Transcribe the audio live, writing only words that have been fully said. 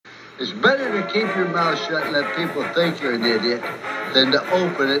It's better to keep your mouth shut and let people think you're an idiot than to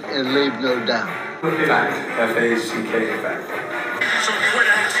open it and leave no doubt. Fact. F-A-C-K, fact. So quit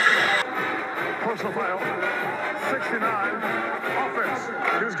asking. Personal foul. 69. Offense.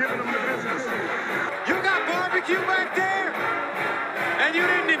 He was giving them the business. You got barbecue back there, and you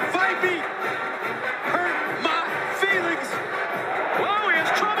didn't invite me. Hurt my feelings. Whoa, he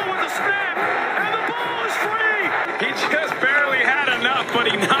has trouble with the snap, and the ball is free. He just barely had enough, but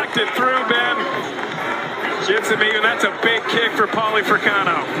he knocked it through, Ben. Gets him even. That's a big kick for Pauly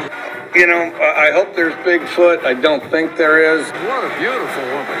Fricano. You know, I hope there's Bigfoot. I don't think there is. What a beautiful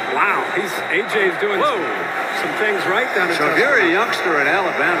woman. Wow. AJ's doing some things right down in. So if you're a youngster in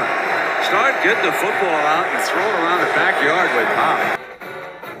Alabama, start getting the football out and throw it around the backyard with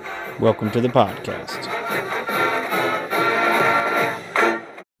Pop. Welcome to the podcast.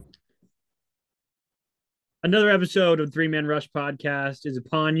 Another episode of Three Man Rush Podcast is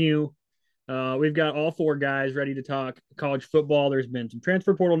upon you. We've got all four guys ready to talk college football. There's been some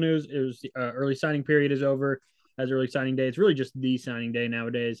transfer portal news. It was early signing period is over. As early signing day, it's really just the signing day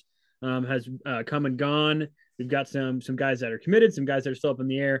nowadays. Has come and gone. We've got some guys that are committed, some guys that are still up in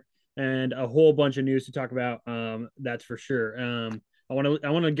the air, and a whole bunch of news to talk about. That's for sure. I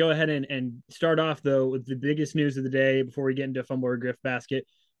want to go ahead and start off though with the biggest news of the day before we get into Fumble or Griff Basket.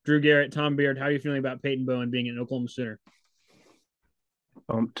 Drew Garrett, Tom Beard, how are you feeling about Peyton Bowen being an Oklahoma Sooner?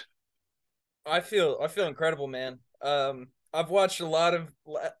 Pumped. I feel incredible, man. I've watched a lot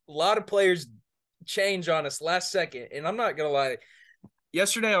of players change on us last second, and I'm not gonna lie.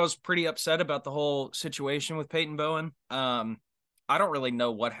 Yesterday, I was pretty upset about the whole situation with Peyton Bowen. I don't really know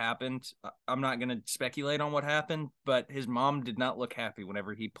what happened. I'm not gonna speculate on what happened, but his mom did not look happy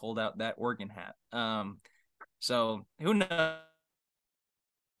whenever he pulled out that Oregon hat. So who knows?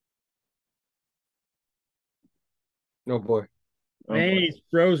 Oh boy. Hey, he's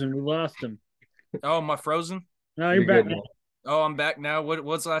frozen. We lost him. Oh, am I frozen? No, you're back now. Oh, I'm back now.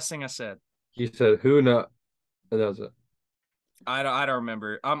 What's the last thing I said? You said who not, and that was it. I don't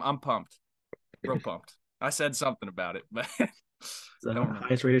remember. I'm pumped. Real pumped. I said something about it, but the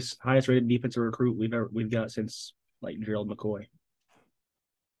highest rated defensive recruit we've got since like Gerald McCoy.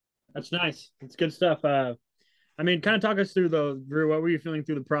 That's nice. It's good stuff. Kind of talk us through though, Drew. What were you feeling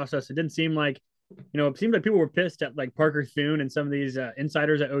through the process? It didn't seem like, it seemed like people were pissed at like Parker Thune and some of these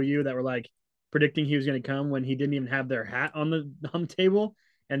insiders at OU that were like predicting he was going to come when he didn't even have their hat on the table.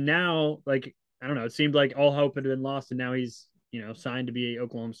 And now, like, I don't know, it seemed like all hope had been lost, and now he's, signed to be a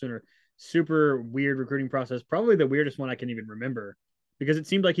Oklahoma Sooner. Super weird recruiting process. Probably the weirdest one I can even remember, because it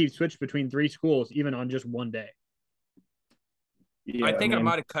seemed like he switched between three schools even on just one day. Yeah, I think I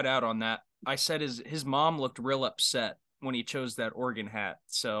might have cut out on that. I said his mom looked real upset when he chose that Oregon hat.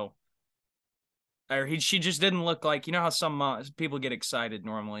 So, she just didn't look like, how some people get excited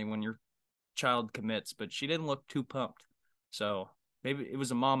normally when your child commits, but she didn't look too pumped. So maybe it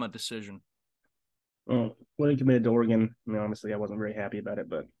was a mama decision. Well, when he committed to Oregon, honestly, I wasn't very happy about it,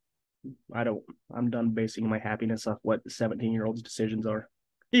 but I'm done basing my happiness off what 17-year-olds' decisions are.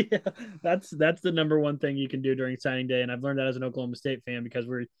 Yeah, that's the number one thing you can do during signing day. And I've learned that as an Oklahoma State fan, because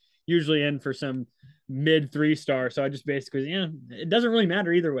we're usually in for some mid 3-star. So I just basically, it doesn't really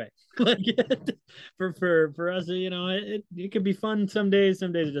matter either way. Like for us, it could be fun some days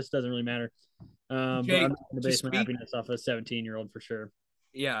it just doesn't really matter. But I'm not going to base my happiness off a 17-year-old for sure.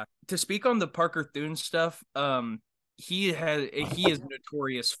 Yeah. To speak on the Parker Thune stuff, he is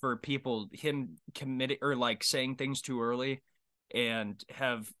notorious for him committing or like saying things too early, and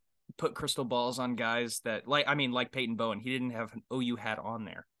have put crystal balls on guys that like Peyton Bowen. He didn't have an OU hat on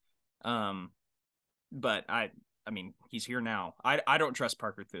there. But he's here now. I don't trust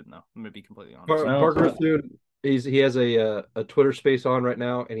Parker Thune though. I'm gonna be completely honest. Parker Thune, he has a Twitter space on right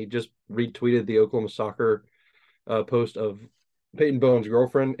now, and he just retweeted the Oklahoma Soccer post of Peyton Bowen's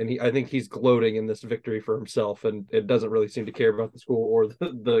girlfriend, and I think he's gloating in this victory for himself, and it doesn't really seem to care about the school or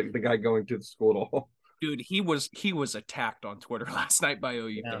the guy going to the school at all. Dude, he was attacked on Twitter last night by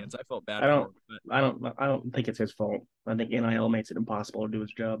OU fans. I felt bad. I don't think it's his fault. I think NIL makes it impossible to do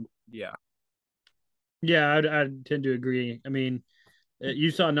his job. Yeah. Yeah, I tend to agree.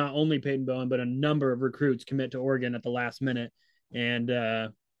 You saw not only Peyton Bowen, but a number of recruits commit to Oregon at the last minute, and I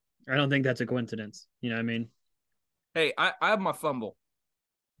don't think that's a coincidence. You know what I mean? Hey, I have my fumble.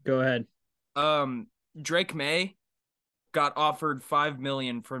 Go ahead. Drake May got offered $5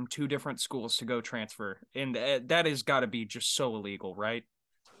 million from 2 different schools to go transfer, and that has got to be just so illegal, right?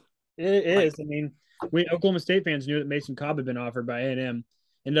 It is. Oklahoma State fans knew that Mason Cobb had been offered by A&M,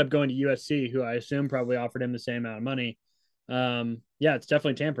 ended up going to USC, who I assume probably offered him the same amount of money. Yeah, it's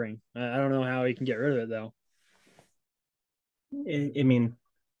definitely tampering. I don't know how he can get rid of it though.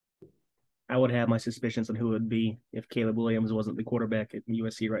 I would have my suspicions on who it would be if Caleb Williams wasn't the quarterback at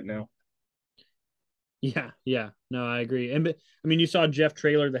USC right now. Yeah. No, I agree. And I mean, you saw Jeff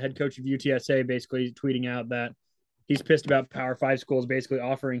Traylor, the head coach of UTSA, basically tweeting out that he's pissed about Power 5 schools basically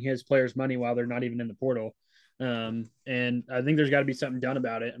offering his players money while they're not even in the portal. And I think there's got to be something done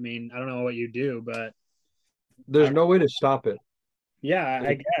about it. I mean, I don't know what you do, but there's no way to stop it. Yeah,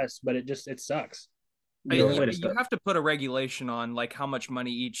 I guess, but it sucks. You have to put a regulation on like how much money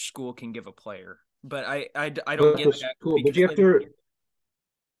each school can give a player. But I don't get that. School, but you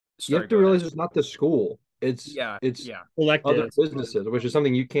have to realize it's not the school. It's collective other businesses, which is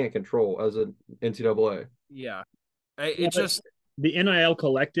something you can't control as an NCAA. Yeah, the NIL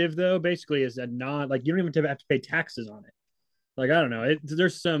collective though basically is a non like you don't even have to pay taxes on it. Like I don't know,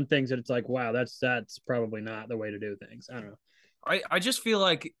 there's some things that it's like wow that's probably not the way to do things. I don't know. I just feel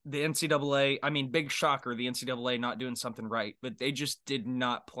like the NCAA, I mean, big shocker, the NCAA not doing something right, but they just did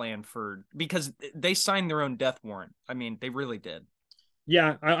not plan for, because they signed their own death warrant. I mean, they really did.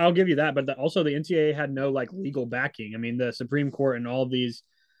 Yeah, I'll give you that. But also the NCAA had no like legal backing. I mean, the Supreme Court and all of these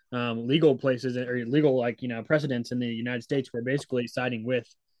legal places or legal like, precedents in the United States were basically siding with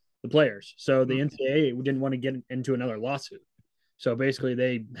the players. So the NCAA didn't want to get into another lawsuit. So basically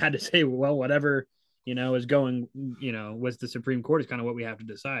they had to say, well, whatever is going, with the Supreme Court is kind of what we have to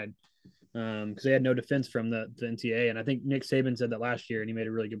decide. Because they had no defense from the NCAA. And I think Nick Saban said that last year, and he made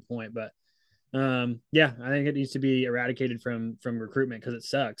a really good point. But yeah, I think it needs to be eradicated from recruitment because it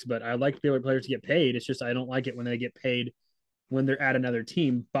sucks. But I like the players to get paid. It's just I don't like it when they get paid when they're at another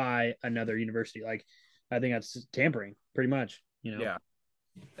team by another university. Like I think that's tampering, pretty much. Yeah,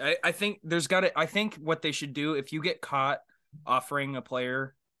 I think I think what they should do, if you get caught offering a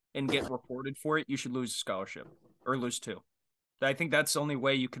player and get reported for it, you should lose a scholarship or lose two. I think that's the only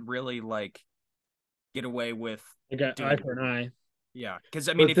way you could really like get away with eye for an eye. Yeah, because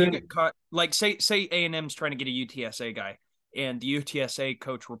I mean, if you get caught, like say A&M's trying to get a UTSA guy, and the UTSA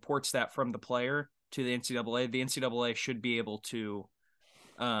coach reports that from the player to the NCAA should be able to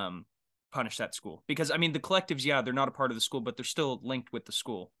punish that school. Because I mean, the collectives, they're not a part of the school, but they're still linked with the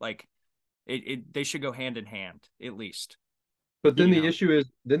school. Like they should go hand in hand at least. But then the issue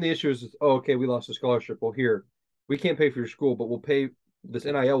is, oh, okay, we lost a scholarship. Well, here, we can't pay for your school, but this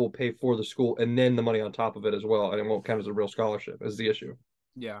NIL will pay for the school and then the money on top of it as well. And it won't count as a real scholarship is the issue.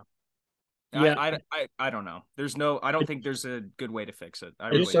 Yeah. I don't know. I don't think there's a good way to fix it.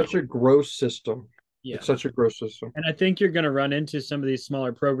 It's such a gross system. Yeah. It's such a gross system. And I think you're going to run into some of these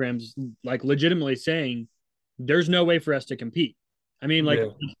smaller programs, like legitimately saying there's no way for us to compete. I mean, like,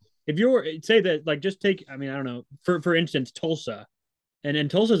 if you're say that, like, just take, I mean, I don't know, for instance, Tulsa, and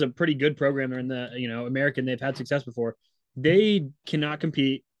Tulsa is a pretty good program. They're in the, American, they've had success before. They cannot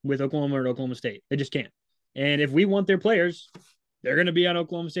compete with Oklahoma or Oklahoma State. They just can't. And if we want their players, they're going to be on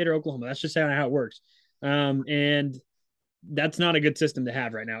Oklahoma State or Oklahoma. That's just how it works. And that's not a good system to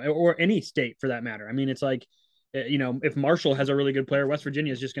have right now, or any state for that matter. I mean, it's like, if Marshall has a really good player, West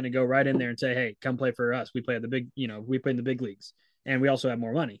Virginia is just going to go right in there and say, hey, come play for us. We play at the big, we play in the big leagues, and we also have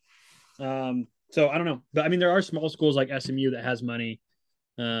more money. So I don't know, but I mean, there are small schools like SMU that has money.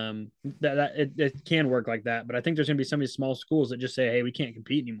 It can work like that, but I think there's going to be some of these small schools that just say, hey, we can't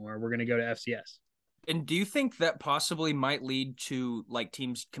compete anymore. We're going to go to FCS. And do you think that possibly might lead to like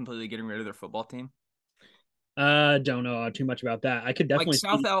teams completely getting rid of their football team? Don't know too much about that. I could definitely like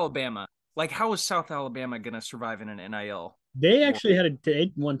South Alabama. Like, how is South Alabama going to survive in an NIL? They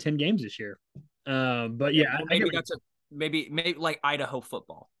actually won 10 games this year. But yeah, maybe like Idaho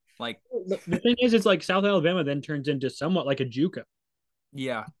football. Like the thing is, it's like South Alabama then turns into somewhat like a JUCO.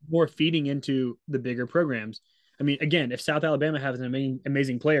 Yeah, more feeding into the bigger programs. I mean, again, if South Alabama has an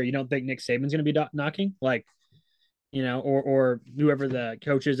amazing player, you don't think Nick Saban's going to be knocking, like, or whoever the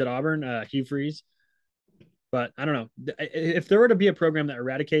coach is at Auburn, Hugh Freeze. But I don't know. If there were to be a program that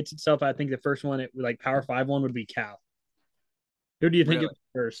eradicates itself, I think the first one, like Power 5 one, would be Cal. Who do you think is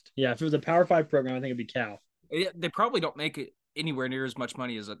first? Yeah, if it was a Power 5 program, I think it'd be Cal. Yeah, they probably don't make it anywhere near as much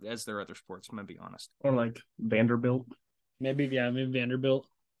money as their other sports. I'm gonna be honest. Or like Vanderbilt. Maybe Vanderbilt,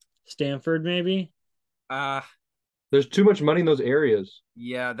 Stanford, maybe. There's too much money in those areas.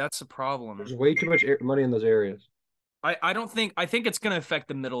 Yeah, that's a problem. There's way too much money in those areas. I think it's going to affect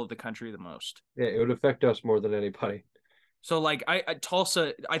the middle of the country the most. Yeah, it would affect us more than anybody. So like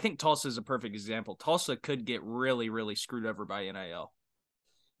Tulsa, I think Tulsa is a perfect example. Tulsa could get really, really screwed over by NIL.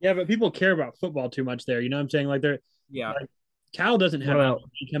 Yeah, but people care about football too much there. You know what I'm saying? Like like, Cal doesn't have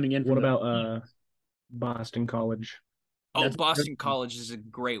coming in. What about Boston College? Oh, Boston College is a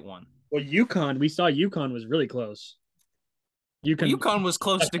great one. Well, UConn, we saw UConn was really close. UConn was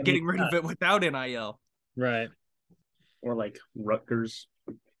close to getting rid of it without NIL. Right. Or like Rutgers.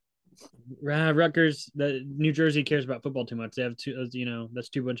 Rutgers, the New Jersey cares about football too much. They have two, that's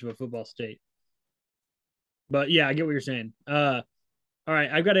too much of a football state. But yeah, I get what you're saying. All right,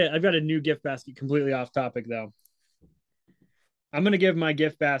 I've got a new gift basket, completely off topic though. I'm gonna give my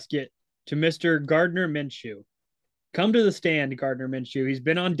gift basket to Mr. Gardner Minshew. Come to the stand, Gardner Minshew. He's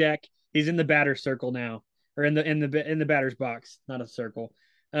been on deck. He's in the batter circle now, or in the batter's box, not a circle.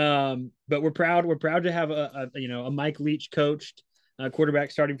 But we're proud to have a Mike Leach coached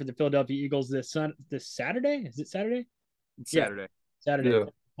quarterback starting for the Philadelphia Eagles this Saturday. Is it Saturday? It's Saturday. Yeah, Saturday.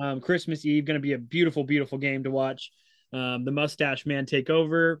 Yeah. Christmas Eve, going to be a beautiful, beautiful game to watch. The mustache man take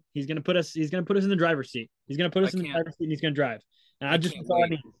over. He's going to put us in the driver's seat. He's going to put us in the driver's seat, and he's going to drive. And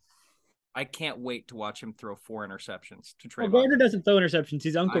I can't wait to watch him throw 4 interceptions to Trey. Well, Gardner doesn't throw interceptions.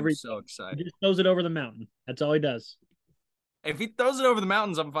 He's Uncle Reed. I'm so excited. He just throws it over the mountain. That's all he does. If he throws it over the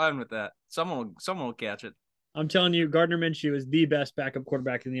mountains, I'm fine with that. Someone will catch it. I'm telling you, Gardner Minshew is the best backup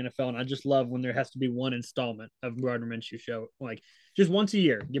quarterback in the NFL, and I just love when there has to be one installment of Gardner Minshew show, like just once a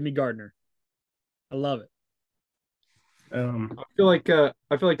year. Give me Gardner. I love it. I feel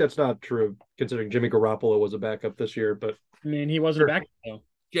like that's not true, considering Jimmy Garoppolo was a backup this year. But I mean, he wasn't a backup though.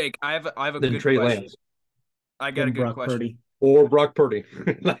 Jake, I have a then good Trey question. Lance. I got a good question. Purdy. Or Brock Purdy.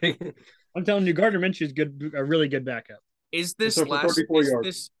 I'm telling you, Gardner Minshew is a really good backup. Is this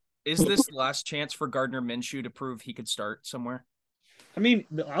last chance for Gardner Minshew to prove he could start somewhere? I mean,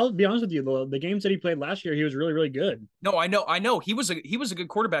 I'll be honest with you. The games that he played last year, he was really, really good. No, I know. He was a good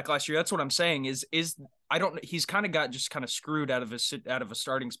quarterback last year. That's what I'm saying. He's kind of got screwed out of a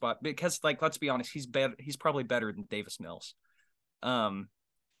starting spot because, like, let's be honest, he's probably better than Davis Mills.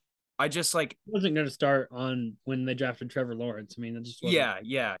 I just he wasn't going to start on when they drafted Trevor Lawrence. I mean, that just wasn't.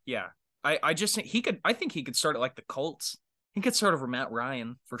 Yeah. I just think he could. I think he could start at like the Colts. He could start over Matt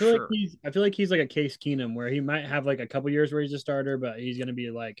Ryan for sure. I feel like he's like a Case Keenum, where he might have like a couple years where he's a starter, but he's going to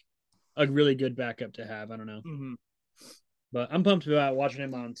be like a really good backup to have. I don't know, but I'm pumped about watching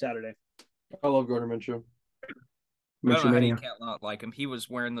him on Saturday. I love Gardner Minshew. I don't know how you can't not like him. He was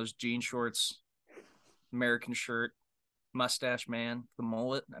wearing those jean shorts, American shirt, mustache man, the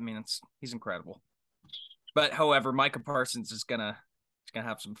mullet. I mean, he's incredible. But however, Micah Parsons is gonna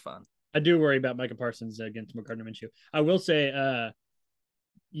have some fun. I do worry about Micah Parsons against Gardner Minshew. I will say,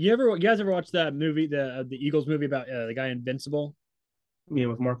 you guys ever watch that movie, the Eagles movie about the guy Invincible? Yeah,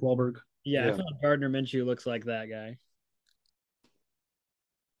 with Mark Wahlberg. Yeah, I feel like Gardner Minshew looks like that guy,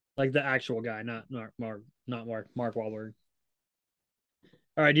 like the actual guy, not Mark Wahlberg.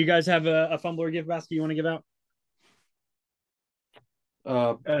 All right, do you guys have a fumble or gift basket you want to give out?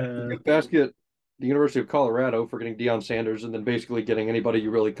 Gift basket. The University of Colorado for getting Deion Sanders and then basically getting anybody you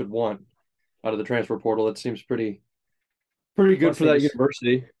really could want out of the transfer portal. That seems pretty good for that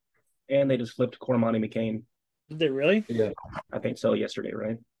university. And they just flipped Cormani McCain. Did they really? Yeah, I think so. Yesterday,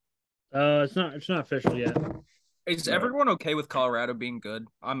 right? It's not official yet. Is everyone okay with Colorado being good?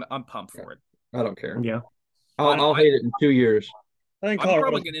 I'm pumped for it. I don't care. Yeah, I'll hate it in 2 years. I think I'm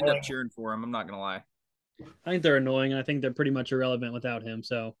probably gonna end up cheering for him. I'm not gonna lie. I think they're annoying. I think they're pretty much irrelevant without him.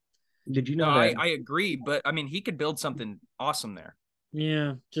 So. Did you know that? I agree, but I mean, he could build something awesome there.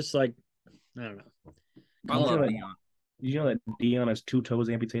 Yeah, just like I don't know. I love Deion. Did you know that Deion has 2 toes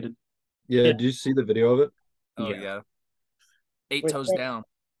amputated? Yeah. Did you see the video of it? Oh yeah. 8 toes down.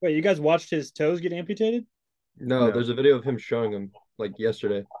 Wait, you guys watched his toes get amputated? No, there's a video of him showing them like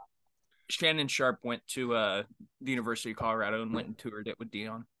yesterday. Shannon Sharp went to the University of Colorado and went and toured it with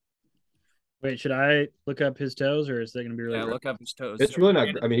Deion. Wait, should I look up his toes, or is that going to be really? Yeah, look up his toes. It's really not.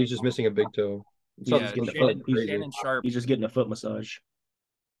 I mean, he's just missing a big toe. Shannon Sharp. He's just getting a foot massage.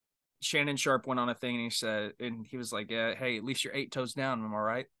 Shannon Sharp went on a thing and he was like, "Yeah, hey, at least you're 8 toes down. Am I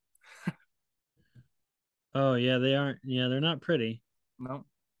right?" Oh yeah, they aren't. Yeah, they're not pretty. No.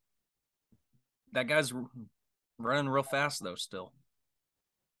 That guy's running real fast though. Still.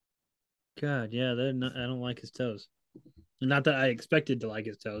 God, yeah, they're not. I don't like his toes. Not that I expected to like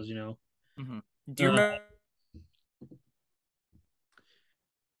his toes, you know. Mm-hmm. Do you remember?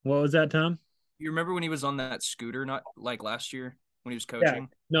 What was that, Tom? You remember when he was on that scooter, not like last year when he was coaching? Yeah.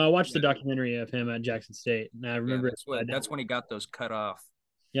 No, I watched the documentary of him at Jackson State, and I remember that's when he got those cut off.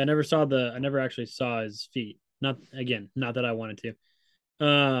 Yeah, I never actually saw his feet. Not that I wanted to.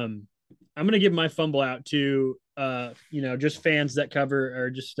 I'm gonna give my fumble out to just fans that cover or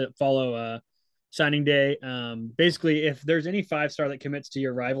just that follow signing day. Basically, if there's any 5-star that commits to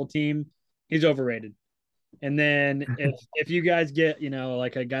your rival team, he's overrated. And then if you guys get,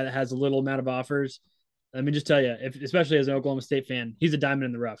 like a guy that has a little amount of offers, let me just tell you, especially as an Oklahoma State fan, he's a diamond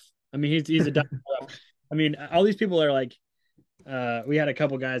in the rough. I mean, he's a diamond in the rough. I mean, all these people are like, we had a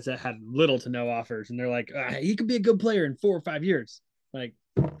couple guys that had little to no offers, and they're like, he could be a good player in 4 or 5 years. Like,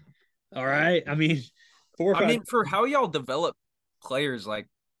 All right. I mean, 4 or 5. I mean, for how y'all develop players, like,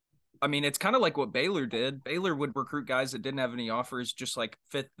 I mean, it's kind of like what Baylor did. Baylor would recruit guys that didn't have any offers, just like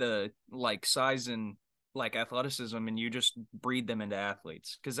fit the like size and like athleticism, and you just breed them into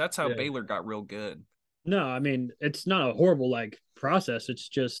athletes because that's how Baylor got real good. No, I mean, it's not a horrible like process. It's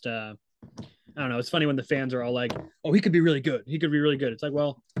just I don't know. It's funny when the fans are all like, "Oh, he could be really good. He could be really good." It's like,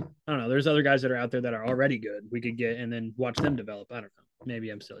 well, I don't know. There's other guys that are out there that are already good. We could get and then watch them develop. I don't know.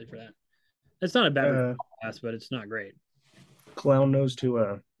 Maybe I'm silly for that. It's not a bad pass, but it's not great. Clown knows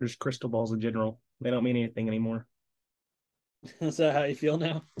to there's crystal balls in general. They don't mean anything anymore. Is that how you feel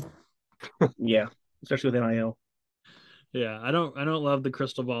now? Yeah, especially with NIL. Yeah, I don't love the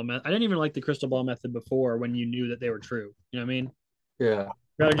crystal ball method. I didn't even like the crystal ball method before when you knew that they were true. You know what I mean? Yeah.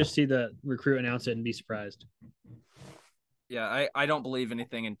 I'd rather just see the recruit announce it and be surprised. Yeah, I don't believe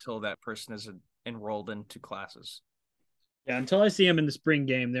anything until that person is enrolled into classes. Yeah, until I see them in the spring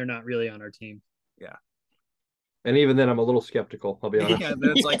game, they're not really on our team. Yeah. And even then, I'm a little skeptical. I'll be honest. Yeah,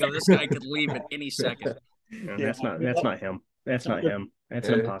 it's like, oh, this guy could leave at any second. No, that's not him. That's not him. That's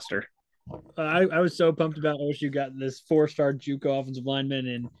an imposter. I was so pumped about OSU got this 4-star JUCO offensive lineman,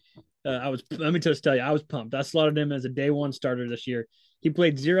 and let me just tell you, I was pumped. I slotted him as a day one starter this year. He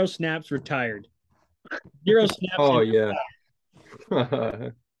played 0 snaps, retired. 0 snaps. Oh yeah.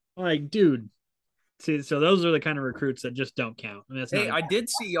 Like, dude. See, so those are the kind of recruits that just don't count. I mean, I did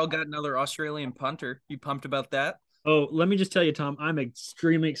see y'all got another Australian punter. You pumped about that? Oh, let me just tell you, Tom, I'm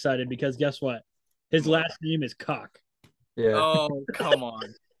extremely excited because guess what? His last name is Cock. Yeah. Oh, come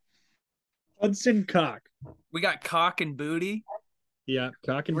on. Hudson Cock. We got Cock and Booty. Yeah,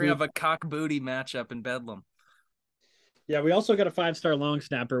 Cock and We're Booty. going to have a Cock Booty matchup in Bedlam. Yeah, we also got a 5-star long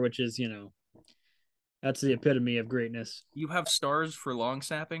snapper, which is, that's the epitome of greatness. You have stars for long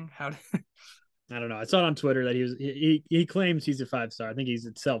snapping? How? I don't know. I saw it on Twitter that he claims he's a 5-star. I think he's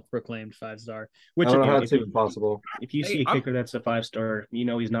a self-proclaimed 5-star. Which I don't know how it's even possible. If you see a kicker that's a 5-star,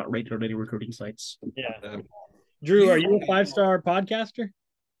 he's not rated on any recruiting sites. Yeah. Drew, are you a 5-star podcaster?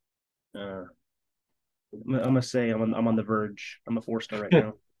 I'm gonna say I'm on the verge. I'm a 4-star right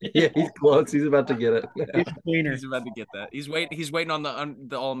now. Yeah, he's close. He's about to get it. He's about to get that. He's waiting on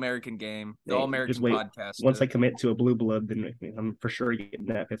the All-American game, the All-American podcast. Once I commit to a blue blood, then I'm for sure getting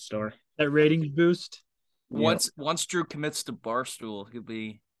that 5th star. That ratings boost. Once Drew commits to Barstool,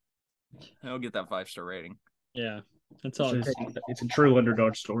 he'll get that 5-star rating. Yeah, that's all. It's a true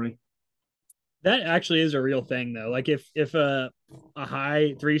underdog story. That actually is a real thing, though. Like if a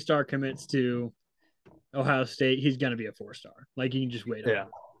high 3-star commits to Ohio State, he's gonna be a 4-star. Like you can just wait. Yeah.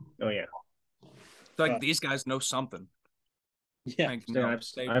 Oh yeah. Like these guys know something. Yeah. Like,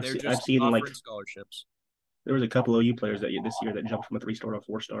 I've seen like scholarships. There was a couple of OU players this year that jumped from a 3-star to a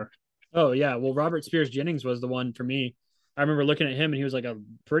 4-star. Oh yeah. Well, Robert Spears Jennings was the one for me. I remember looking at him and he was like a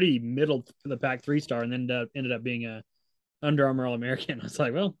pretty middle of the pack 3-star, and then ended up being a Under Armour All-American. I was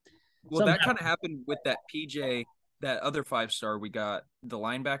like, well, that kind of happened with that PJ. That other 5-star we got, the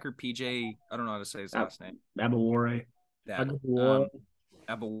linebacker PJ. I don't know how to say his last name. Abawore.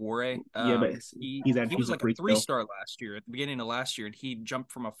 Abawore. Yeah, but he was like a 3-star last year at the beginning of last year, and he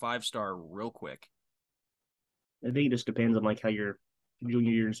jumped from a 5-star real quick. I think it just depends on like how your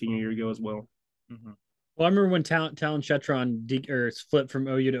junior year and senior year go as well. Mm-hmm. Well, I remember when Talon Chetron flipped from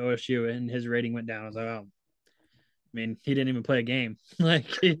OU to OSU and his rating went down. I was like, oh, I mean, he didn't even play a game. Like,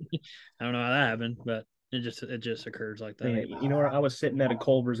 I don't know how that happened, but it just occurs like that. Man, I was sitting at a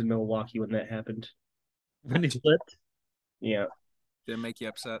Culver's in Milwaukee when that happened. When he flipped? Yeah. Did it make you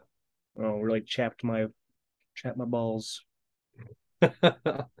upset? Oh, really chapped my balls.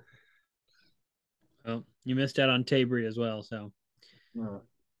 Well, you missed out on Tabry as well, so. I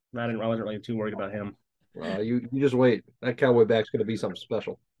wasn't really too worried about him. You just wait. That cowboy back's going to be something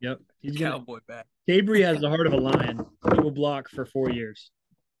special. Yep. He's cowboy back. Tabry has the heart of a lion. He will block for 4 years.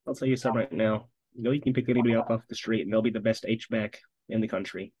 I'll tell you something right now. You can pick anybody up off the street, and they'll be the best H-back in the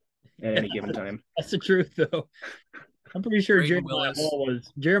country at any given time. That's the truth, though. I'm pretty sure Jeremiah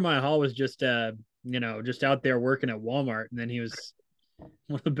Hall was just just out there working at Walmart, and then he was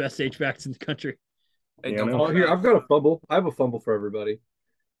one of the best H-backs in the country. Here, I've got a fumble. I have a fumble for everybody.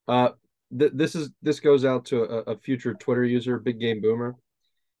 This goes out to a future Twitter user, Big Game Boomer.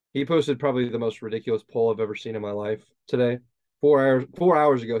 He posted probably the most ridiculous poll I've ever seen in my life today. 4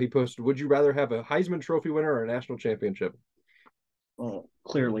 hours ago, he posted, "Would you rather have a Heisman Trophy winner or a national championship?" Oh,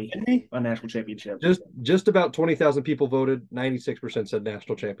 clearly a national championship. Just about 20,000 people voted. 96% said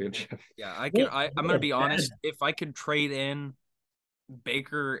national championship. Yeah, I'm going to be honest. If I could trade in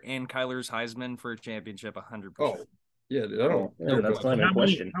Baker and Kyler's Heisman for a championship, 100%. Oh, yeah, dude, I don't. Yeah, that's not a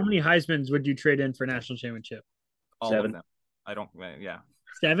question. How many Heismans would you trade in for a national championship? All 7. of them. I don't. Yeah.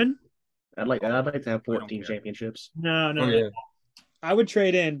 7? I'd like to have I don't 14 care. championships. No, no, Oh, yeah. I would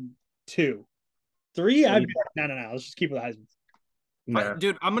trade in 2. 3, Well, I'd be like, no. Let's just keep with Heisman. Nah.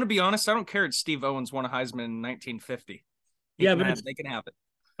 Dude, I'm gonna be honest. I don't care if Steve Owens won a Heisman in 1950. Yeah, but they can have it.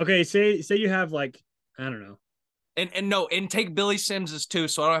 Okay, say you have like, I don't know. And take Billy Sims's too,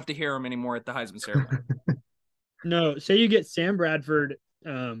 so I don't have to hear him anymore at the Heisman ceremony. No, say you get Sam Bradford,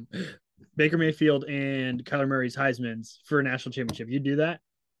 Baker Mayfield, and Kyler Murray's Heisman's for a national championship. You do that?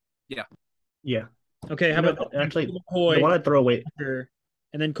 Yeah. Okay, how No, about actually, Colt the McCoy, one I'd throw away.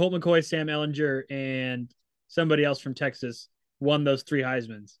 and then Colt McCoy, Sam Ellinger, and somebody else from Texas won those 3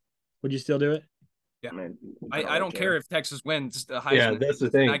 Heisman's? Would you still do it? Yeah. Man, I don't care if Texas wins the Heisman. Yeah, that's the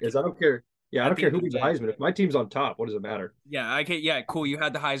thing. I don't care. Yeah, I don't At the care end who of wins the the day. Heisman. If my team's on top, what does it matter? Yeah, I can. Yeah, cool. You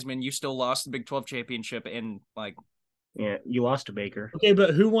had the Heisman. You still lost the Big 12 championship, and like, Yeah, you lost to Baker. Okay,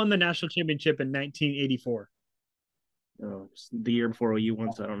 but who won the national championship in 1984? It's the year before OU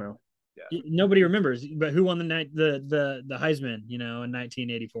won, so I don't know. Nobody remembers, but who won the Heisman, in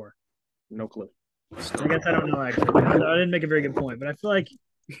 1984? No clue. I guess I don't know actually. I didn't make a very good point, but I feel like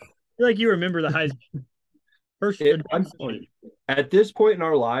you remember the Heisman. At this point in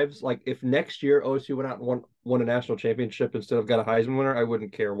our lives, like if next year OSU went out and won a national championship instead of got a Heisman winner, I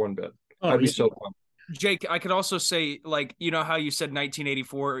wouldn't care one bit. I'd be so pumped. Jake, I could also say, like, you know how you said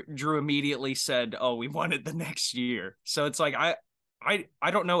 1984, Drew immediately said, oh, we won it the next year. So it's like, I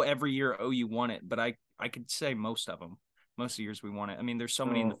don't know every year OU won it, but I could say most of them. Most of the years we won it. I mean, there's so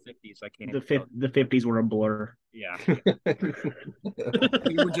many in the 50s. I can't. The 50s were a blur. Yeah.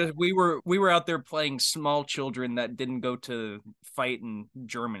 we were out there playing small children that didn't go to fight in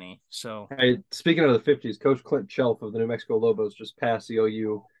Germany. So hey, speaking of the 50s, Coach Clint Shelf of the New Mexico Lobos just passed the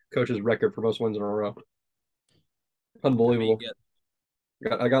OU coach's record for most wins in a row. Unbelievable.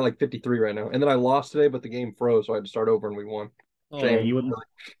 I got like 53 right now. And then I lost today, but the game froze, so I had to start over and we won. Oh, yeah,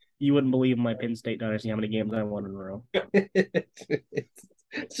 you wouldn't believe my Penn State dynasty how many games I won in a row.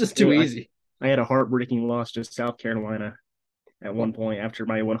 It's just too easy. I had a heartbreaking loss to South Carolina at one point after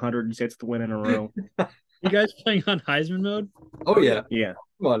my 106th win in a row. You guys playing on Heisman mode? Oh yeah. Yeah.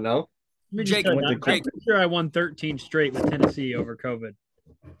 Come on now. Jake, I'm pretty sure I won 13 straight with Tennessee over COVID.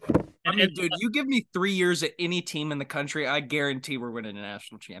 I mean, dude, you give me 3 years at any team in the country, I guarantee we're winning a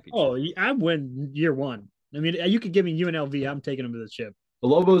national championship. Oh, I win year 1. I mean, you could give me UNLV. I'm taking them to the chip. The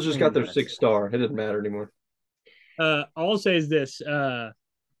Lobos just got their 6th star. It doesn't matter anymore. All I'll say is this: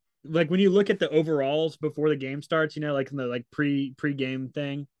 like when you look at the overalls before the game starts, like in the pre-game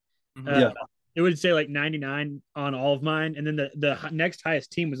thing, it would say like 99 on all of mine, and then the next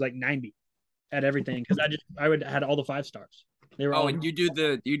highest team was like 90 at everything because I would had all the 5 stars. They were and you do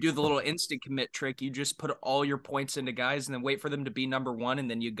the little instant commit trick. You just put all your points into guys and then wait for them to be number 1,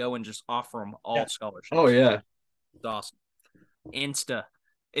 and then you go and just offer them all scholarships. Oh yeah, it's awesome. Insta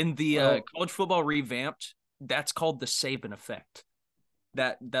in the college football revamped. That's called the Saban effect.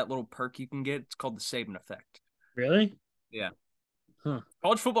 That little perk you can get. It's called the Saban effect. Really? Yeah. Huh.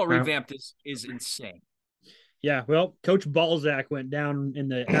 College football revamped is insane. Yeah. Well, Coach Balzac went down in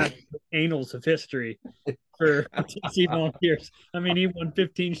the annals of history for Tennessee Volunteers. I mean, he won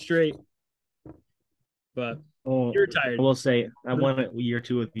 15 straight. But you're tired. I will say I won it year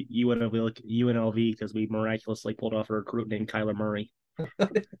 2 with UNLV because we miraculously pulled off a recruit named Kyler Murray,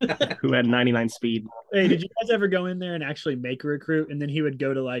 who had 99 speed. Hey, did you guys ever go in there and actually make a recruit, and then he would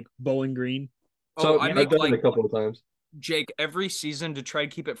go to like Bowling Green? So I've done it a couple of times. Jake, every season to try to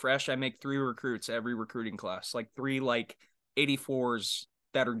keep it fresh, I make 3 recruits every recruiting class, like 3 84s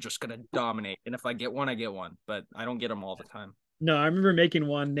that are just gonna dominate. And if I get one, I get one, but I don't get them all the time. No, I remember making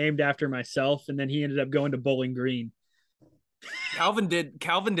one named after myself, and then he ended up going to Bowling Green. Calvin did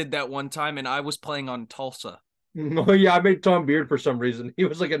that one time, and I was playing on Tulsa. Oh yeah, I made Tom Beard for some reason. He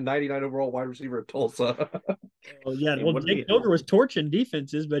was like a 99 overall wide receiver at Tulsa. Oh yeah, well, Jake Dover was torching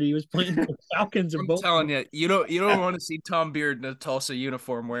defenses, but he was playing the Falcons and I'm telling you, you don't want to see Tom Beard in a Tulsa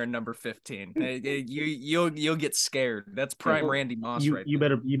uniform wearing number 15. You'll get scared. That's prime Randy Moss right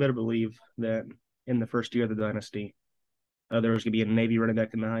there. You better believe that in the first year of the dynasty, there was going to be a Navy running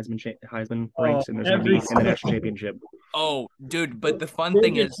back in the Heisman ranks, and there's going to be in the national championship. Oh, dude! But the fun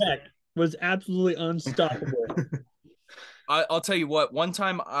thing is, was absolutely unstoppable. I'll tell you what. One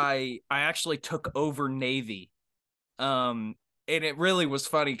time, I actually took over Navy, and it really was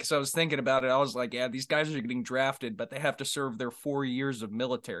funny because I was thinking about it. I was like, yeah, these guys are getting drafted, but they have to serve their 4 years of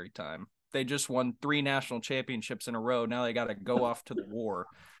military time. They just won 3 national championships in a row. Now they got to go off to the war.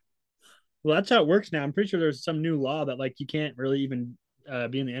 Well, that's how it works now. I'm pretty sure there's some new law that like you can't really even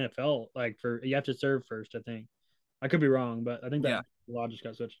be in the NFL. Like you have to serve first. I think I could be wrong, but I think that law just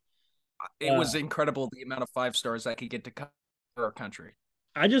got switched. It was incredible the amount of 5 stars I could get to cover our country.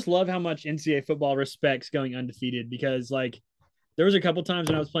 I just love how much NCAA football respects going undefeated because, like, there was a couple times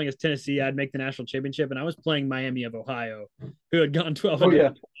when I was playing as Tennessee, I'd make the national championship, and I was playing Miami of Ohio, who had gone 12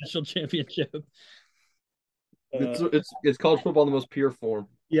 and national championship. It's college football in the most pure form.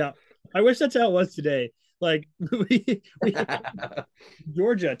 Yeah, I wish that's how it was today. Like we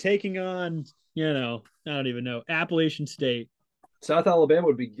Georgia taking on, I don't even know, Appalachian State. South Alabama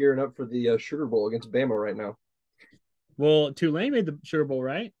would be gearing up for the Sugar Bowl against Bama right now. Well, Tulane made the Sugar Bowl,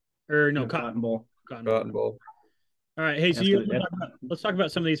 right? Or no, Cotton Bowl. Cotton Bowl. All right, hey, so let's talk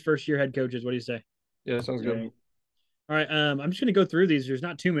about some of these first-year head coaches. What do you say? Yeah, sounds good. All right, I'm just going to go through these. There's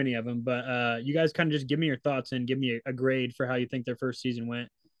not too many of them, but you guys kind of just give me your thoughts and give me a grade for how you think their first season went.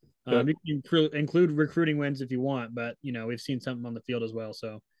 You can include recruiting wins if you want, but, we've seen something on the field as well,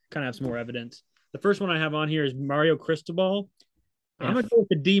 so kind of have some more evidence. The first one I have on here is Mario Cristobal. I'm going to go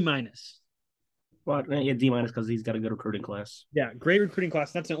with a D-. Well, yeah, D- because he's got a good recruiting class. Yeah, great recruiting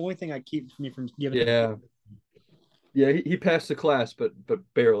class. That's the only thing I keep me from giving. Yeah. Yeah, he passed the class, but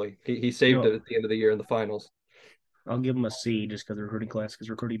barely. He saved it at the end of the year in the finals. I'll give him a C just because of recruiting class, because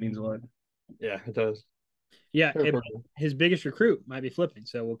recruiting means a lot. Yeah, it does. Yeah, his biggest recruit might be flipping,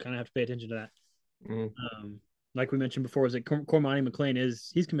 so we'll kind of have to pay attention to that. Mm-hmm. Like we mentioned before, is that Cormani McClain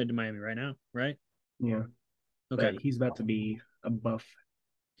he's committed to Miami right now, right? Yeah. Okay. But he's about to be a buff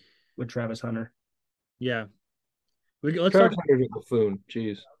with Travis Hunter. Yeah. Travis Hunter's a buffoon.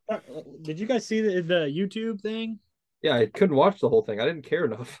 Jeez. Did you guys see the YouTube thing? Yeah, I couldn't watch the whole thing. I didn't care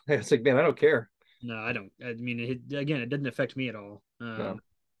enough. I was like, man, I don't care. No, I don't. I mean, it didn't affect me at all. No.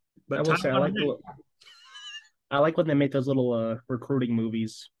 But I will say, I like when they make those little recruiting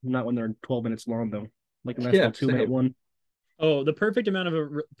movies. Not when they're 12 minutes long though. Like a nice little 2-minute one. Oh, the perfect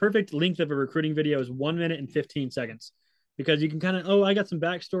perfect length of a recruiting video is 1 minute and 15 seconds, because you can kind of, I got some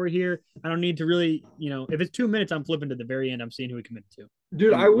backstory here. I don't need to really, if it's 2 minutes, I'm flipping to the very end. I'm seeing who he committed to.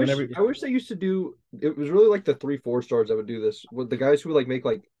 Dude, I wish they used to do. It was really like the 3-4 stars that would do this. With the guys who would make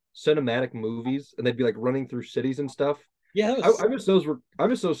cinematic movies, and they'd be running through cities and stuff. Yeah, I miss those. I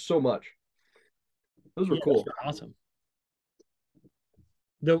miss those so much. Those were cool. Those were awesome.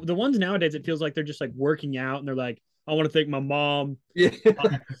 The ones nowadays, it feels like they're just working out, and they're like, I want to thank my mom. Yeah.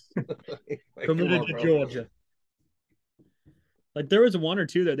 Committed to Georgia. Like there was one or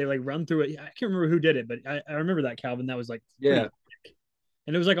two that they run through it. I can't remember who did it, but I remember that, Calvin. That was yeah.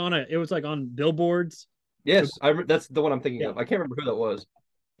 And it was on billboards. Yes, that's the one I'm thinking of. I can't remember who that was.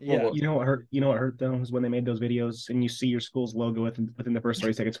 Yeah, you know what hurt? You know what hurt though is when they made those videos and you see your school's logo within the first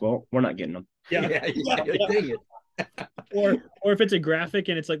 30 seconds. Well, we're not getting them. Yeah. Dang it. or if it's a graphic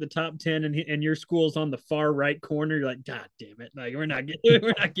and it's the top 10 and your school's on the far right corner, you're like, God damn it! We're not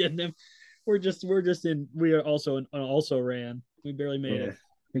getting them. We are also ran. We barely made it.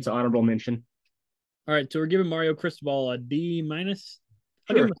 It's an honorable mention. All right, so we're giving Mario Cristobal a D-.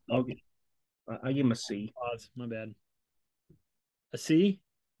 Sure. I'll give him a C. Oh, my bad. A C?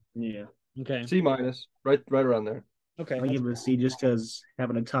 Yeah. Okay. C-, right around there. Okay. I'll give it a C just because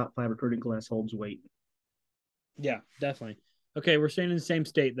having a top 5 recruiting class holds weight. Yeah, definitely. Okay, we're staying in the same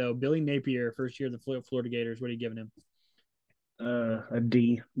state though. Billy Napier, first year of the Florida Gators. What are you giving him? A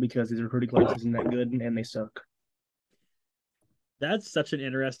D, because his recruiting class isn't that good and they suck. That's such an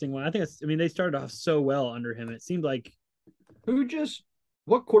interesting one. They started off so well under him. It seemed like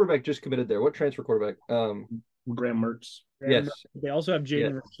what quarterback just committed there? What transfer quarterback? Graham Mertz. Yes. They also have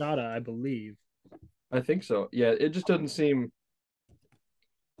Jaden Rashada, I believe. I think so. Yeah, it just doesn't seem.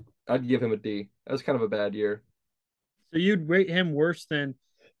 I'd give him a D. That was kind of a bad year. So you'd rate him worse than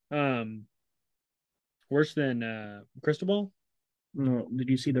Cristobal? No. Did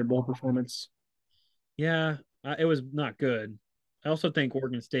you see their bowl performance? Yeah, it was not good. I also think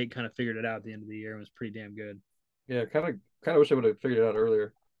Oregon State kind of figured it out at the end of the year and was pretty damn good. Yeah, kind of wish I would have figured it out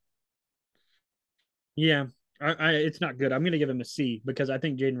earlier. Yeah, it's not good. I'm going to give him a C because I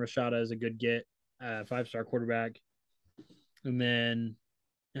think Jaden Rashada is a good get, 5-star quarterback. And then,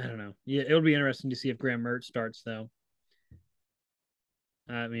 I don't know. Yeah, it'll be interesting to see if Graham Mertz starts, though.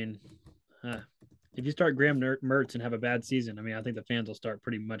 If you start Graham Mertz and have a bad season, I think the fans will start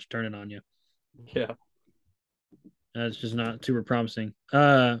pretty much turning on you. Yeah. It's just not super promising.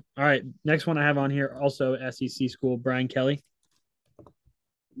 All right, next one I have on here, also SEC school, Brian Kelly.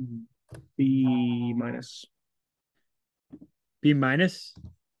 B-. B-? B+.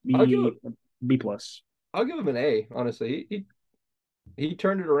 I'll give him an A, honestly. He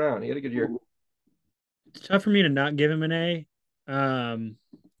turned it around. He had a good year. It's tough for me to not give him an A.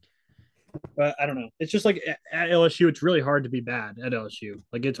 But I don't know. It's just at LSU, it's really hard to be bad at LSU.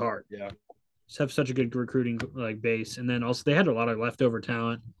 It's hard. Yeah. Just have such a good recruiting base. And then also they had a lot of leftover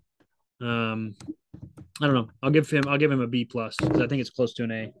talent. I don't know. I'll give him a B plus because I think it's close to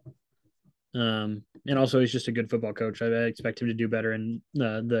an A. And also he's just a good football coach. I expect him to do better in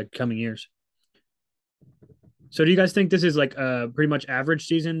the coming years. So do you guys think this is like a pretty much average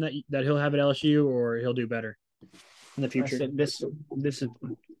season that he'll have at LSU, or he'll do better in the future? I said this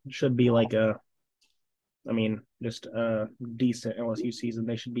should be like just a decent LSU season.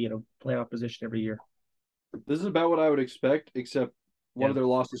 They should be in a playoff position every year. This is about what I would expect, except one of their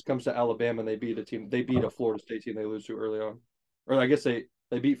losses comes to Alabama, and they beat a Florida State team they lose to early on. Or I guess they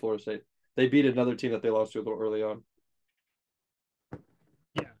beat Florida State. They beat another team that they lost to a little early on.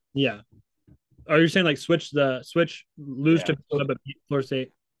 Yeah. Are you saying like lose to Florida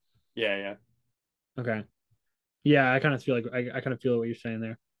State? Yeah. Okay. Yeah, I kind of feel like I kind of feel what you're saying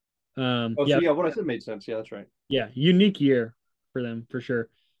there. What I said made sense. Yeah, that's right. Yeah, unique year for them for sure.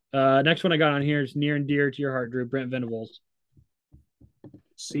 Next one I got on here is near and dear to your heart, Drew. Brent Venables.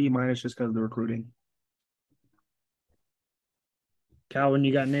 C- just because of the recruiting. Calvin,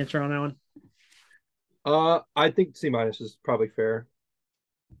 you got an answer on that one? I think C- is probably fair.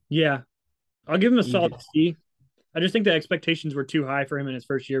 Yeah, I'll give him a solid C. I just think the expectations were too high for him in his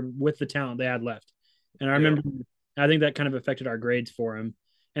first year with the talent they had left, and I think that kind of affected our grades for him.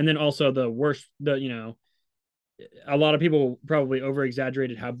 And then also a lot of people probably over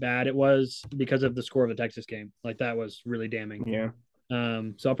exaggerated how bad it was because of the score of the Texas game. Like that was really damning. Yeah.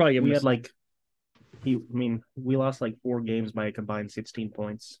 So I'll probably give him. We lost like 4 games by a combined 16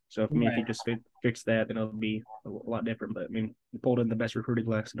 points. So if you just fix that, then it'll be a lot different. But we pulled in the best recruiting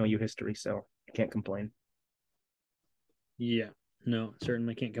class in OU history, so I can't complain. Yeah, no,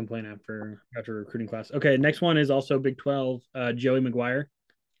 certainly can't complain after recruiting class. Okay, next one is also Big 12. Joey McGuire,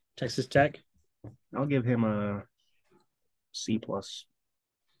 Texas Tech. I'll give him a C plus.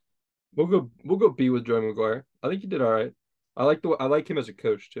 We'll go B with Joey McGuire. I think he did all right. I like him as a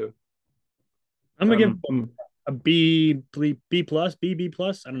coach too. I'm gonna give him a B plus.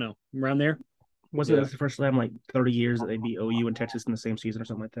 I don't know, around there. Wasn't this the first time like 30 years that they beat OU and Texas in the same season or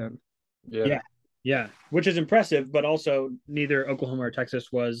something like that? Yeah, which is impressive, but also neither Oklahoma or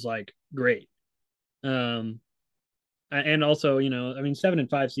Texas was like great. And also,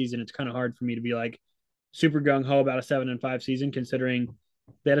 7-5 season, it's kind of hard for me to be like super gung ho about a 7-5 season, considering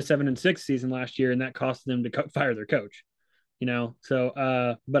they had a 7-6 season last year, and that cost them to fire their coach.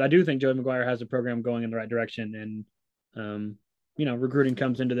 So but I do think Joey McGuire has a program going in the right direction, and recruiting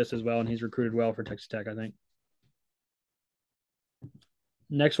comes into this as well, and he's recruited well for Texas Tech, I think.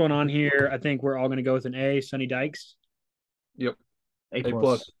 Next one on here, I think we're all going to go with an A, Sonny Dykes. Yep. A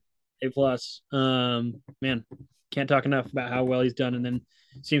plus. A plus. Man, can't talk enough about how well he's done, and then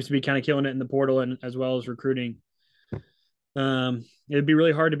seems to be kind of killing it in the portal and as well as recruiting. It'd be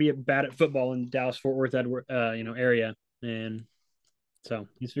really hard to be bad at football in Dallas-Fort Worth, area, and so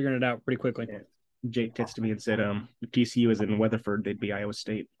he's figuring it out pretty quickly. Yeah. Jake texted me and said, if TCU is in Weatherford, they'd be Iowa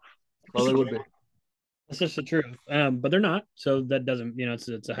State. Well, they would be. That's just the truth. But they're not, so that doesn't,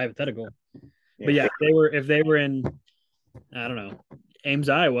 it's a hypothetical. Yeah. But yeah, if they were in, I don't know, Ames,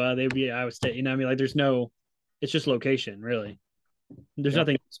 Iowa, they'd be Iowa State. It's just location, really. There's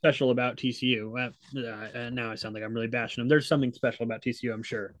nothing special about TCU. Now I sound like I'm really bashing them. There's something special about TCU, I'm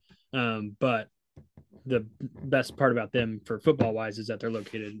sure. But the best part about them for football wise is that they're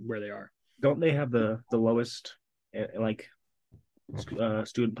located where they are. Don't they have the lowest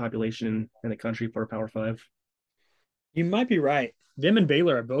student population in the country for a Power 5? You might be right. Them and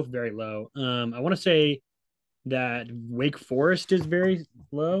Baylor are both very low. I want to say that Wake Forest is very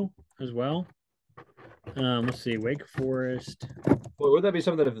low as well. Let's see, Wake Forest. Well, would that be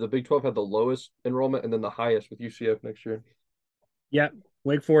something that if the Big 12 had the lowest enrollment and then the highest with UCF next year? Yeah,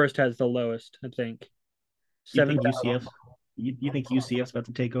 Wake Forest has the lowest, I think. You think UCF? You think UCF's about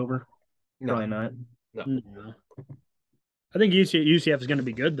to take over? No. Probably not. No. I think UCF is going to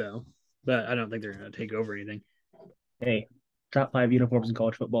be good though, but I don't think they're going to take over anything. Hey, top 5 uniforms in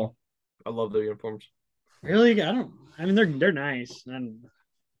college football. I love their uniforms. Really? They're nice.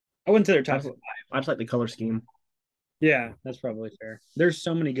 I wouldn't say they're top 5. I just like the color scheme. Yeah, that's probably fair. There's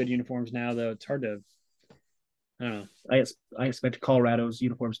so many good uniforms now, though. It's hard to. I don't know. I expect Colorado's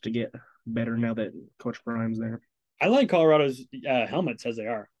uniforms to get better now that Coach Prime's there. I like Colorado's helmets as they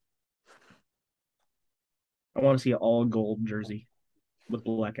are. I want to see an all gold jersey with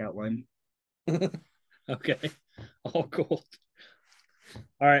black outline. Okay, all gold.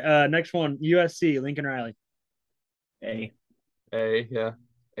 All right, next one, USC, Lincoln Riley. A, yeah.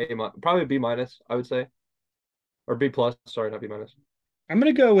 Probably B minus, I would say. Or B plus. Sorry, not B minus. I'm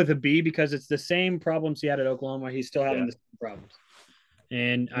going to go with a B because it's the same problems he had at Oklahoma. He's still having the same problems.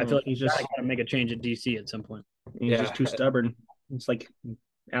 And I feel like he's just got to make a change at DC at some point. He's just too stubborn. It's like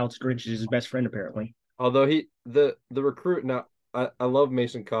Alex Grinch is his best friend, apparently. Although the recruit now, I love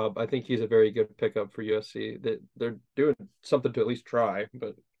Mason Cobb. I think he's a very good pickup for USC. They're doing something to at least try,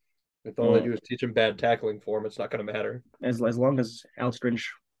 but if all they do is teach him bad tackling form, it's not going to matter. As long as Alex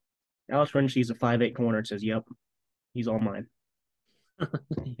Grinch sees a 5'8" corner and says, "Yep, he's all mine."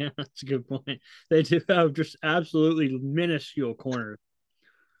 Yeah, that's a good point. They do have just absolutely minuscule corners.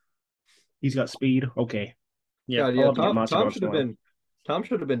 He's got speed. Okay. Yeah. Tom should have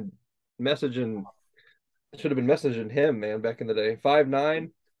been messaging him, man, back in the day. 5'9",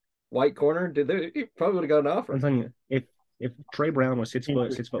 white corner. He probably would have got an offer. I'm telling you, if Trey Brown was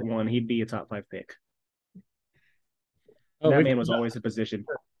 6'1", he'd be a top 5 pick. That man was always in position.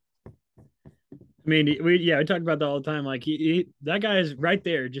 I mean, we talk about that all the time. Like that guy is right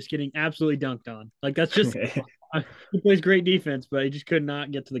there, just getting absolutely dunked on. Like that's just he plays great defense, but he just could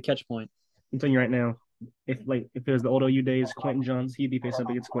not get to the catch point. I'm telling you right now, if it was the old OU days, Quentin Johns, he'd be facing up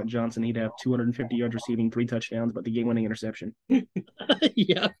against Quentin Johnson. He'd have 250 yards receiving, 3 touchdowns, but the game-winning interception.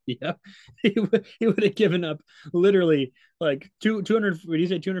 Yeah. He would have given up literally like 200. What did you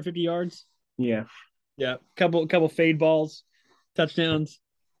say? 250 yards? Yeah. Couple fade balls, touchdowns.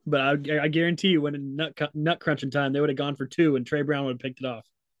 But I guarantee you, when in nut crunching time, they would have gone for 2, and Trey Brown would have picked it off.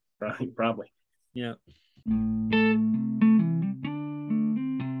 Probably. Yeah.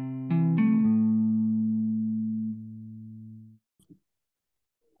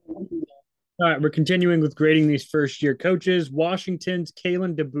 All right, we're continuing with grading these first-year coaches. Washington's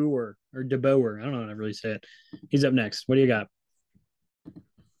Kalen DeBoer. I don't know how to really say it. He's up next. What do you got?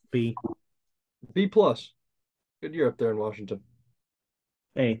 B+. Good year up there in Washington.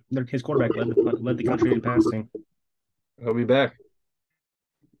 Hey, his quarterback led the country in passing. He'll be back.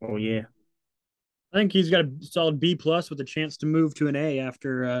 Oh, yeah. I think he's got a solid B+ with a chance to move to an A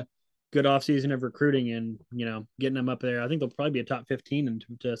after a good offseason of recruiting and, getting them up there. I think they'll probably be a top 15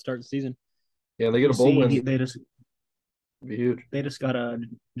 to start the season. Yeah, they get a bowl win. They just be huge. They just got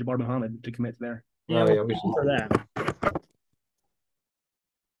Jabbar Muhammad to commit there. Yeah, we should for that.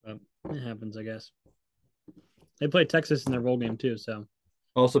 It happens, I guess. They play Texas in their bowl game too, so.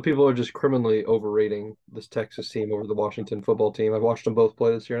 Also, people are just criminally overrating this Texas team over the Washington football team. I've watched them both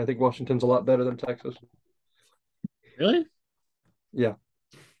play this year, and I think Washington's a lot better than Texas. Really? Yeah.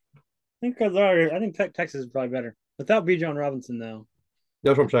 I think Texas is probably better. Without Bijan Robinson, though.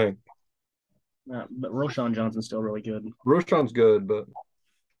 That's what I'm saying. But Roschon Johnson's still really good. Roschon's good, but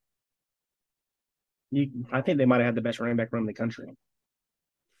I think they might have had the best running back room in the country.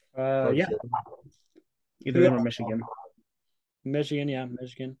 Yeah. Either them or Michigan. Michigan.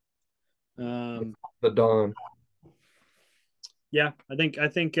 The Dawn. Yeah, I think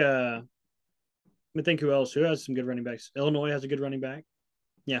who else? Who has some good running backs? Illinois has a good running back.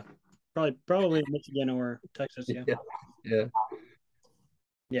 Yeah, probably Michigan or Texas.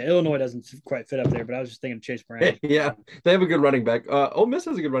 Yeah, Illinois doesn't quite fit up there, but I was just thinking of Chase Brown. Yeah, they have a good running back. Ole Miss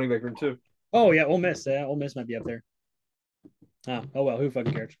has a good running back room too. Oh yeah, Ole Miss. Yeah, Ole Miss might be up there. Oh well, who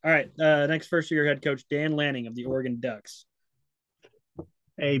fucking cares? All right, next first-year head coach Dan Lanning of the Oregon Ducks.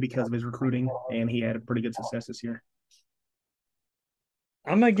 A, because of his recruiting, and he had a pretty good success this year.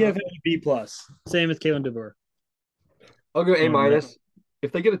 I'm gonna give him a B+. Same as Kalen DeBoer. I'll go A-.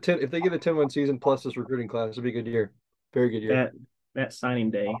 If they get a 10-win season plus this recruiting class, it'll be a good year. Very good year. That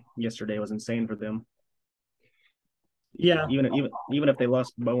signing day yesterday was insane for them. Yeah. Even if they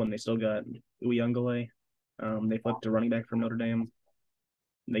lost Bowen, they still got Uyunglele. They flipped to running back from Notre Dame.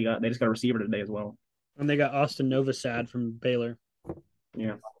 They just got a receiver today as well. And they got Austin Novosad from Baylor.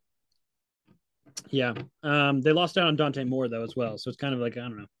 Yeah. Yeah. They lost out on Dante Moore though as well. So it's kind of like, I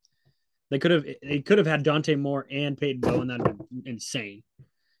don't know. They could have had Dante Moore and Peyton Bowen. That'd be insane.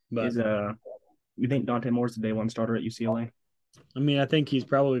 But you think Dante Moore's the day one starter at UCLA? I mean, I think he's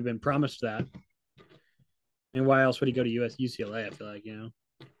probably been promised that. And why else would he go to UCLA? I feel like,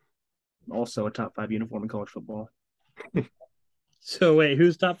 Also a top 5 uniform in college football. So wait,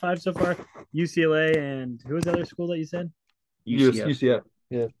 who's top 5 so far? UCLA and who was the other school that you said? UCF.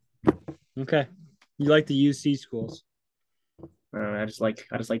 Yeah. Okay. You like the UC schools? I just like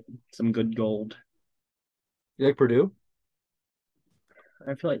some good gold. You like Purdue?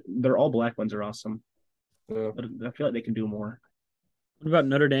 I feel like their all black ones are awesome. Yeah. But I feel like they can do more. What about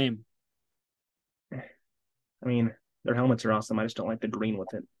Notre Dame? I mean, their helmets are awesome. I just don't like the green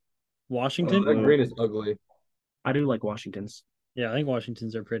with it. Washington? That green is ugly. I do like Washington's. Yeah, I think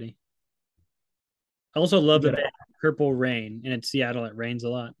Washington's are pretty. I also love that they have purple rain, and in Seattle it rains a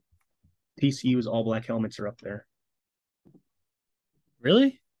lot. TCU's all black helmets are up there.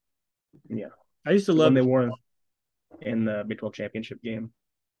 Really? Yeah. I used to love when they wore in the Big 12 championship game.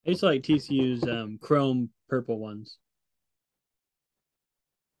 I used to like TCU's chrome purple ones.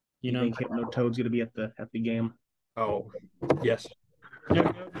 You know, think Hypno Toad's going to be at the game? Oh, yes.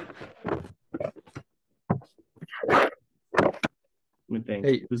 Would think.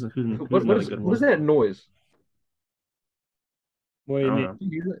 Hey, who's what another is good what is one? that noise? what do I you don't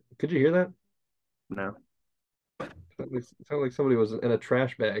mean? know. Could you hear that? No. It sounded like somebody was in a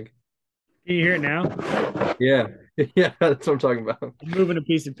trash bag. Can you hear it now? Yeah, yeah, that's what I'm talking about. I'm moving a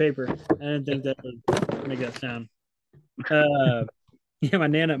piece of paper. I didn't think that would make that sound. Yeah, my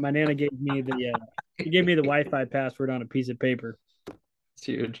nana gave me she gave me the Wi-Fi password on a piece of paper. It's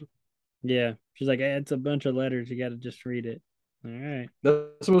huge. Yeah, she's like, hey, it's a bunch of letters. You got to just read it. All right.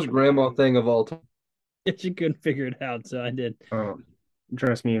 That's the most grandma thing of all time. She couldn't figure it out, so I did.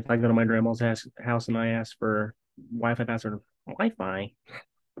 Trust me, if I go to my grandma's house and I ask for Wi-Fi password, Wi-Fi.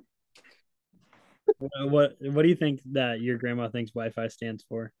 What do you think that your grandma thinks Wi-Fi stands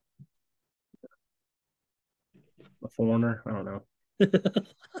for? A foreigner? I don't know.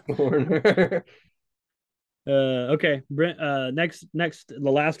 Okay. Brent, next,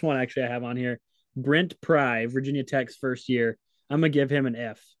 the last one actually I have on here. Brent Pry, Virginia Tech's first year. I'm gonna give him an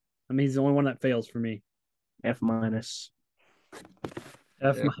F. I mean, he's the only one that fails for me. F minus.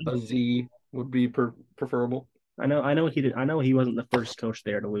 F Yeah, a Z would be preferable. I know he wasn't the first coach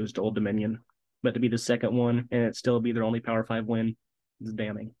there to lose to Old Dominion, but to be the second one and it still be their only Power 5 win is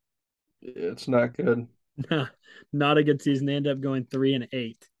damning. It's not good. Not a good season. They end up going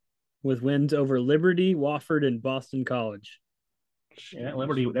 3-8 with wins over Liberty, Wofford, and Boston College. Yeah,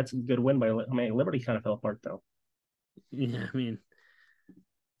 Liberty. That's a good win by. I mean, Liberty kind of fell apart though. Yeah, I mean,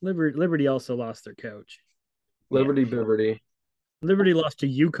 Liberty also lost their coach. Liberty Biverty. Liberty lost to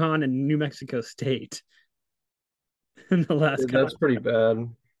UConn and New Mexico State in the last. That's pretty bad.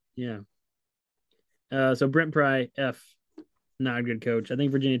 Yeah. So Brent Pry, F, not a good coach. I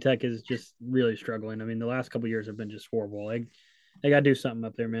think Virginia Tech is just really struggling. I mean, the last couple of years have been just horrible. They got to do something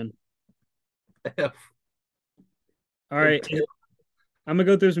up there, man. F. All right. I'm going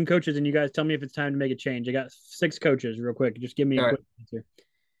to go through some coaches, and you guys tell me if it's time to make a change. I got 6 coaches real quick. Just give me a quick answer.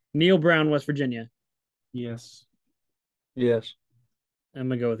 Neil Brown, West Virginia. Yes. Yes. I'm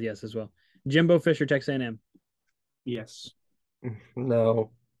going to go with yes as well. Jimbo Fisher, Texas A&M. Yes.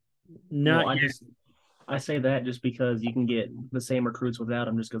 No. Not well, I say that just because you can get the same recruits without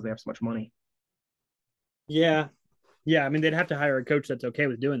them just because they have so much money. Yeah. Yeah, I mean, they'd have to hire a coach that's okay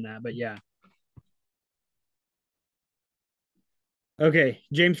with doing that, but yeah. Okay,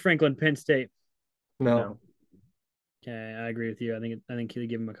 James Franklin, Penn State. No. Okay, I agree with you. I think he'll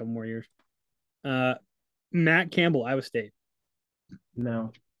give him a couple more years. Matt Campbell, Iowa State.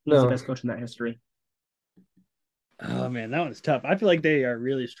 No. He's the best coach in that history. Oh man, that one's tough. I feel like they are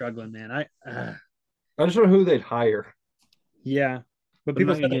really struggling, man. I just don't know who they'd hire. Yeah, but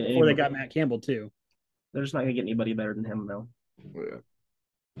people said that before they got Matt Campbell too. They're just not going to get anybody better than him, though.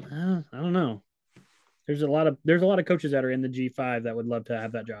 Yeah. I don't know. There's a lot of coaches that are in the G5 that would love to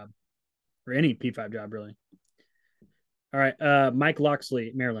have that job, or any P5 job, really. All right, Mike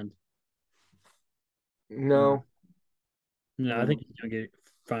Loxley, Maryland. No. I think he's gonna get a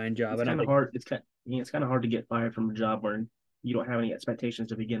fine job. It's kind of hard. It's kind of hard to get fired from a job where you don't have any expectations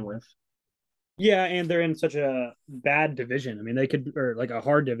to begin with. Yeah, and they're in such a bad division. I mean, they could, or like a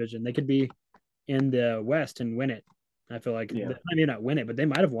hard division. They could be in the West and win it. I feel like they may not win it, but they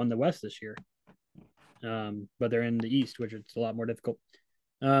might have won the West this year. But they're in the East, which is a lot more difficult.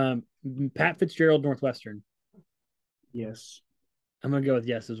 Pat Fitzgerald, Northwestern. Yes. I'm gonna go with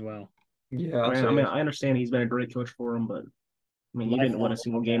yes as well. Yeah. I understand he's been a great coach for him, but I mean, he didn't win a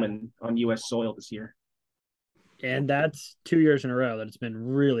single game on U.S. soil this year. And that's 2 years in a row that it's been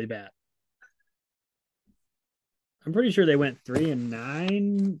really bad. I'm pretty sure they went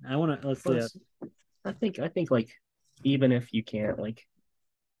 3-9. Let's see. I think like even if you can't like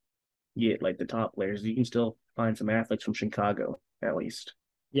get like the top players, you can still find some athletes from Chicago at least.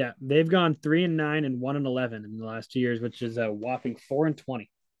 Yeah, they've gone 3-9 and 1-11 in the last 2 years, which is a whopping 4-20.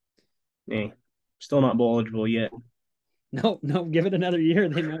 Hey, still not bowl eligible yet. No, give it another year.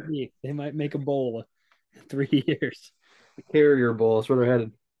 They might make a bowl in 3 years. The Carrier Bowl. That's where they're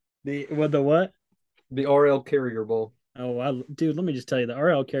headed. The what? The RL Carrier Bowl. Oh, dude, let me just tell you, the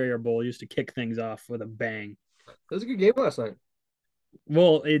RL Carrier Bowl used to kick things off with a bang. It was a good game last night.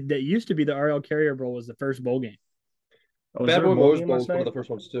 Well, it used to be the RL Carrier Bowl was the first bowl game. Oh, Bad Boy Mose Bowl was one of the first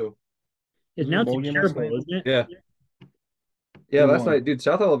ones too. It's now the Cure Bowl, isn't it? Yeah. Yeah, last night, dude,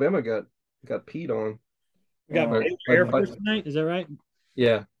 South Alabama got peed on. We got Air Force tonight, is that right?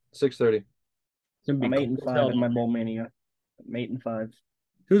 Yeah, 6:30. I'm 8-5 in my Bowl Mania. I'm 8-5.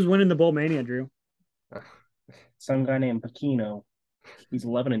 Who's winning the Bowl Mania, Drew? Some guy named Pacino. He's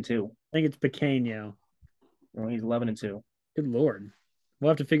 11-2. I think it's Pequeño. No, he's 11-2. Good Lord. We'll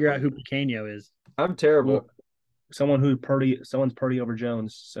have to figure out who Pequeño is. I'm terrible. Someone's Purdy over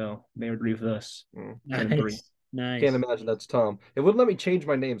Jones, so they would agree with us. 10-3. Nice. Can't imagine that's Tom. It wouldn't let me change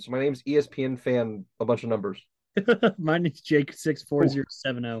my name, so my name's ESPN fan a bunch of numbers. Mine is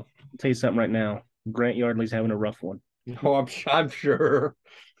Jake647070. I'll tell you something right now. Grant Yardley's having a rough one. Oh, I'm sure.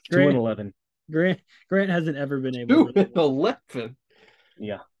 2-11. Grant hasn't ever been able to 2-11.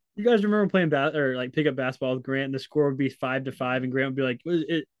 Yeah. You guys remember playing pickup basketball with Grant and the score would be 5-5 and Grant would be like, "Was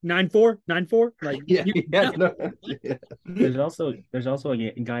it 9-4? 9-4?" Like Yeah. There's also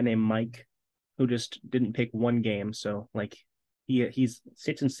a guy named Mike who just didn't pick one game, so like he's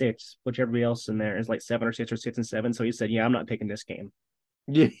 6-6, which everybody else in there is like 7 or 6 or 6-7. So he said, "Yeah, I'm not picking this game."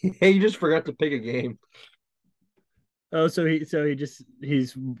 Yeah, he just forgot to pick a game. Oh, so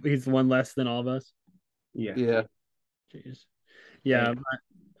he's one less than all of us. Yeah. Yeah. Jeez. Yeah.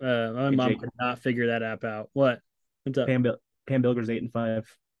 My mom Jake. could not figure that app out. What? What's up? Pam Bilger's 8-5.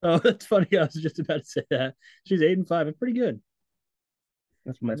 Oh, that's funny. I was just about to say that. She's 8-5. That's pretty good.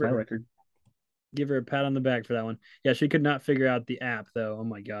 That's my record. Give her a pat on the back for that one. Yeah, she could not figure out the app though. Oh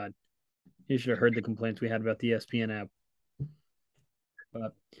my god. You should have heard the complaints we had about the ESPN app.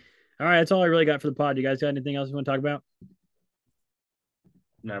 But all right, that's all I really got for the pod. You guys got anything else you want to talk about?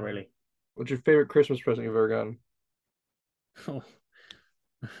 Not really. What's your favorite Christmas present you've ever gotten?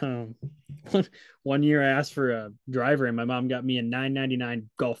 One year I asked for a driver and my mom got me a $9.99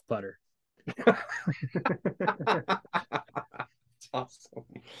 golf putter. That's awesome.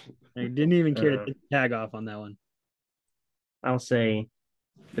 I didn't even care to take the tag off on that one. I'll say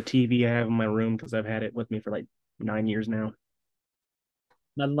the TV I have in my room because I've had it with me for like 9 years now.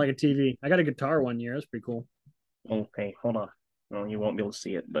 Nothing like a TV. I got a guitar one year. That's pretty cool. Okay, hold on. Well, you won't be able to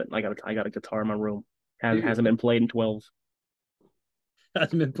see it, but I got a guitar in my room. Hasn't been played in 12.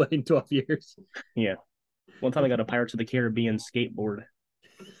 Hasn't been played in 12 years. Yeah. One time I got a Pirates of the Caribbean skateboard.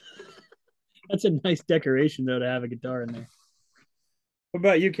 That's a nice decoration though to have a guitar in there. What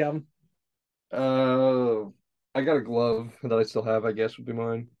about you, Calvin? I got a glove that I still have, I guess would be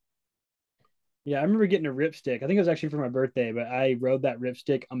mine. Yeah, I remember getting a ripstick. I think it was actually for my birthday, but I rode that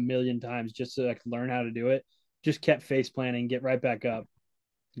ripstick a million times just so I could learn how to do it. Just kept face planting, get right back up,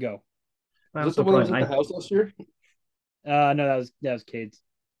 go. Was this the one that was in the house last year? No, that was Cade's.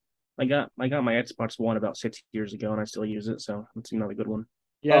 I got my Xbox One about 6 years ago, and I still use it, so it's another good one.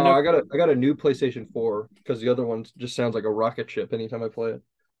 Yeah, I got a new PlayStation 4 because the other one just sounds like a rocket ship anytime I play it.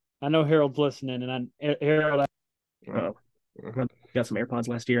 I know Harold's listening, and Harold. Got some AirPods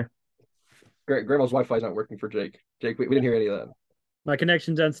last year. Grandma's Wi-Fi is not working for Jake. Jake, we didn't hear any of that. My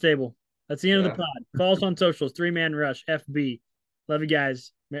connection's unstable. That's the end of the pod. Follow us on socials. 3 Man Rush FB. Love you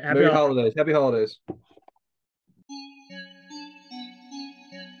guys. Happy holidays. Happy holidays.